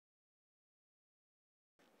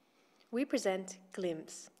We present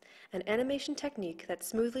Gliimpse, an animation technique that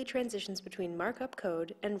smoothly transitions between markup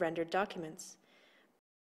code and rendered documents.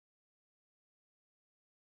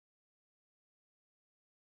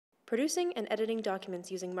 Producing and editing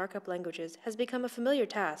documents using markup languages has become a familiar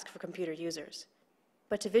task for computer users.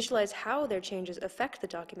 But to visualize how their changes affect the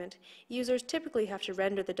document, users typically have to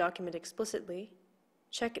render the document explicitly,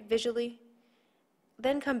 check it visually,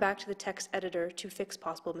 then come back to the text editor to fix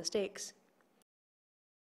possible mistakes.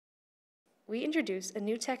 We introduce a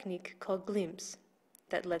new technique called Gliimpse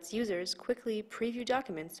that lets users quickly preview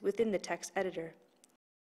documents within the text editor.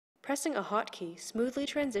 Pressing a hotkey smoothly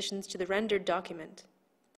transitions to the rendered document,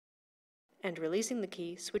 and releasing the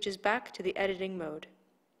key switches back to the editing mode.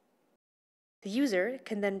 The user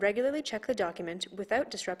can then regularly check the document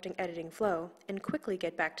without disrupting editing flow and quickly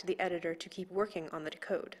get back to the editor to keep working on the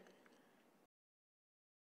code.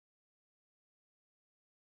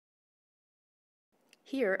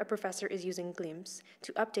 Here, a professor is using Gliimpse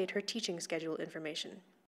to update her teaching schedule information.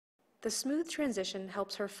 The smooth transition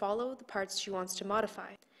helps her follow the parts she wants to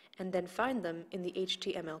modify and then find them in the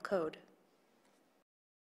HTML code.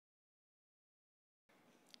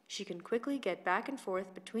 She can quickly get back and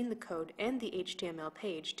forth between the code and the HTML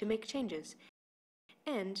page to make changes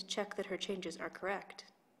and check that her changes are correct.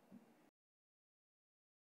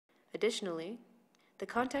 Additionally, the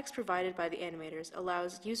context provided by the animators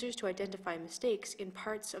allows users to identify mistakes in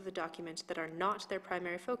parts of the document that are not their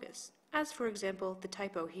primary focus, as for example the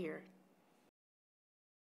typo here.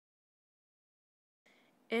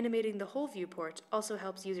 Animating the whole viewport also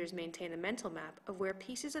helps users maintain a mental map of where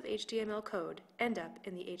pieces of HTML code end up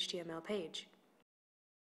in the HTML page.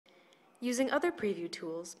 Using other preview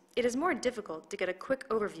tools, it is more difficult to get a quick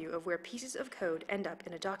overview of where pieces of code end up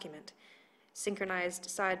in a document. Synchronized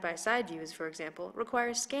side-by-side views, for example,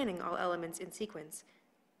 require scanning all elements in sequence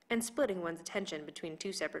and splitting one's attention between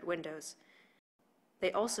two separate windows.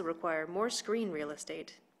 They also require more screen real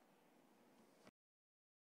estate.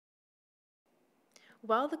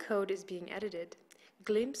 While the code is being edited,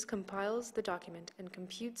 Gliimpse compiles the document and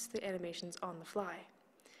computes the animations on the fly.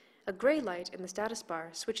 A gray light in the status bar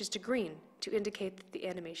switches to green to indicate that the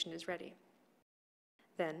animation is ready.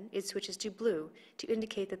 Then it switches to blue to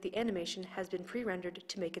indicate that the animation has been pre-rendered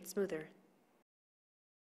to make it smoother.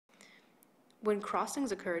 When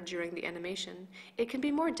crossings occur during the animation, it can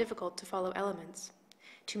be more difficult to follow elements.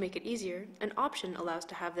 To make it easier, an option allows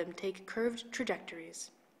to have them take curved trajectories.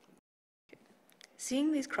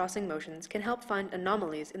 Seeing these crossing motions can help find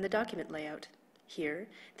anomalies in the document layout. Here,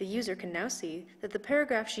 the user can now see that the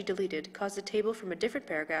paragraph she deleted caused a table from a different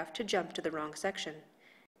paragraph to jump to the wrong section.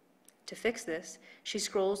 To fix this, she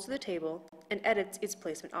scrolls to the table and edits its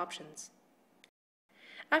placement options.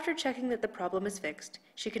 After checking that the problem is fixed,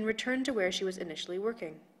 she can return to where she was initially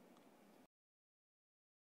working.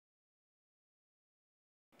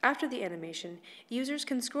 After the animation, users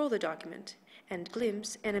can scroll the document, and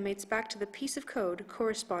Gliimpse animates back to the piece of code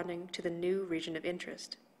corresponding to the new region of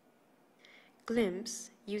interest. Gliimpse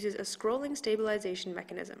uses a scrolling stabilization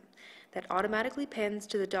mechanism that automatically pans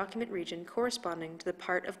to the document region corresponding to the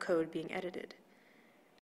part of code being edited.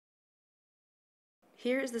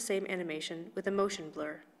 Here is the same animation with a motion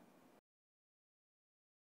blur.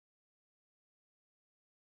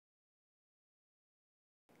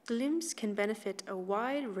 Gliimpse can benefit a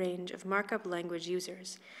wide range of markup language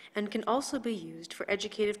users and can also be used for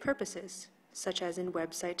educative purposes, such as in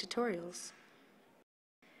website tutorials.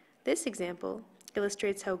 This example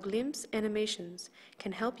illustrates how Gliimpse animations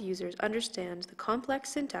can help users understand the complex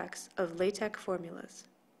syntax of LaTeX formulas.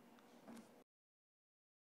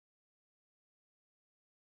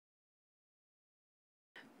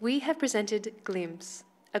 We have presented Gliimpse,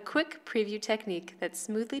 a quick preview technique that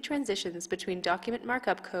smoothly transitions between document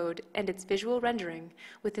markup code and its visual rendering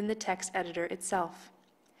within the text editor itself.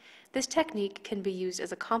 This technique can be used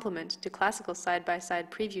as a complement to classical side-by-side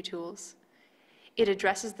preview tools. It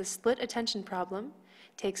addresses the split attention problem,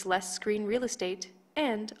 takes less screen real estate,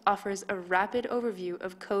 and offers a rapid overview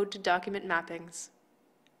of code-to-document mappings.